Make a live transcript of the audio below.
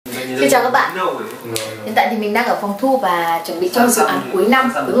Xin chào các bạn. Hiện tại thì mình đang ở phòng thu và chuẩn bị cho dự án cuối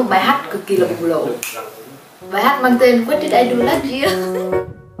năm với một bài hát cực kỳ là bùng nổ. Bài hát mang tên What Did I Do Last Year.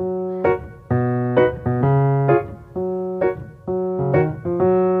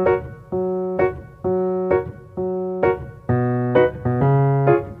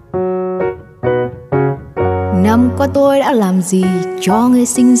 Năm qua tôi đã làm gì cho người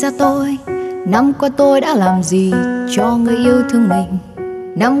sinh ra tôi? Năm qua tôi đã làm gì cho người yêu thương mình?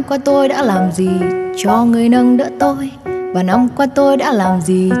 Năm qua tôi đã làm gì cho người nâng đỡ tôi? Và năm qua tôi đã làm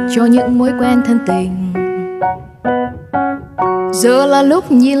gì cho những mối quen thân tình? Giờ là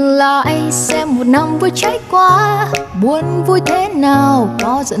lúc nhìn lại xem một năm vừa trải qua, buồn vui thế nào,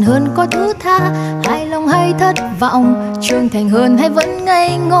 có giận hơn có thứ tha, hài lòng hay thất vọng, trưởng thành hơn hay vẫn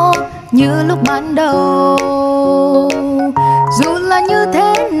ngây ngô như lúc ban đầu. Dù là như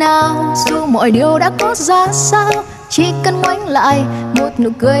thế nào, dù mọi điều đã có ra sao, chỉ cần ngoảnh lại một nụ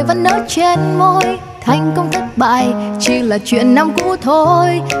cười vẫn nở trên môi. Thành công thất bại chỉ là chuyện năm cũ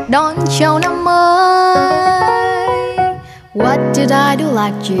thôi, đón chào năm mới. What did I do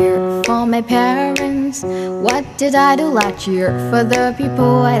last year for my parents? What did I do last year for the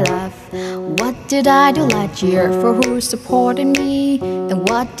people I love? What did I do last year for who supported me? And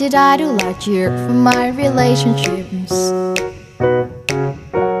what did I do last year for my relationships?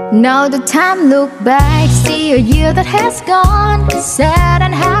 Now the time look back, see a year that has gone, sad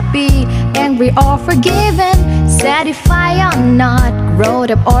and happy, angry or forgiven, satisfied or not,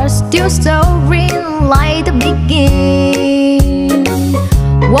 grown up or still so real like the beginning.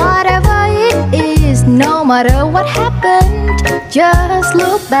 Whatever it is, no matter what happened, just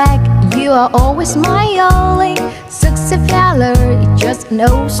look back, you are always smiling. Success failure, just an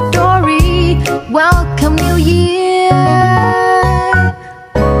old story. Welcome New Year.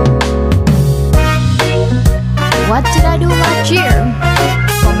 What did I do last year?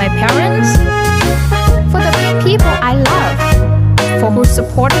 For my parents, for the people I love, for who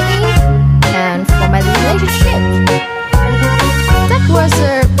supported me, and for my relationship. That was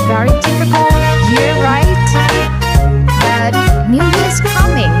a very difficult year, right? But New Year's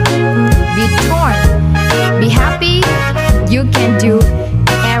coming. Be torn, be happy, you can do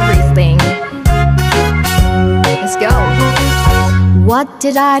everything. Let's go. What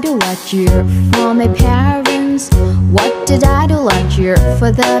did I do last year for my parents? What did I do last year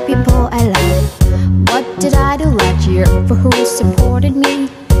for the people I love? What did I do last year for who supported me?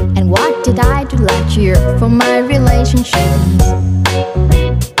 And what did I do last year for my relationships?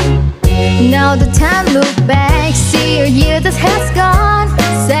 Now the time look back, see a year that has gone,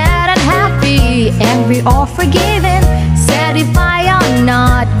 sad and happy, angry or forgiven, satisfied or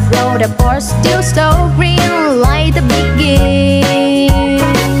not, grown up or still so real like the beginning.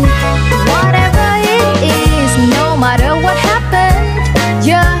 Whatever it is, no matter what happened,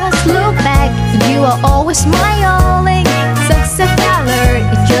 just look back, you are always smiling. Success failure,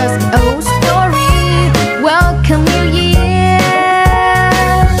 it's just an old story. Welcome New Year.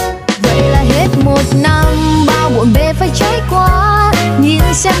 Vậy là hết một năm, bao bộn bề phải trải qua. Nhìn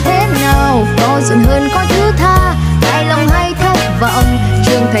xem thế nào, có giận hơn có thứ tha, hài lòng hay thất vọng,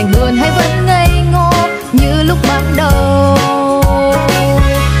 trưởng thành hơn hay vẫn ngây ngô như lúc ban đầu.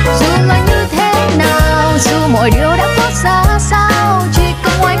 Dù là như thế nào, dù mọi điều đã có ra sao, chỉ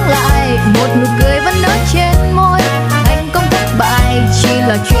cần ngoảnh lại một nụ cười vẫn nở trên môi. Thành công thất bại chỉ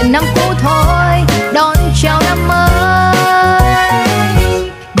là chuyện năm cũ thôi, đón chào năm mới.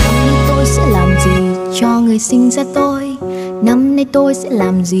 Năm nay tôi sẽ làm gì cho người sinh ra tôi? Năm nay tôi sẽ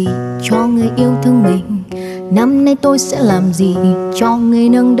làm gì cho người yêu thương mình? Năm nay tôi sẽ làm gì cho người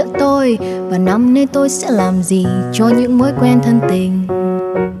nâng đỡ tôi? Và năm nay tôi sẽ làm gì cho những mối quen thân tình?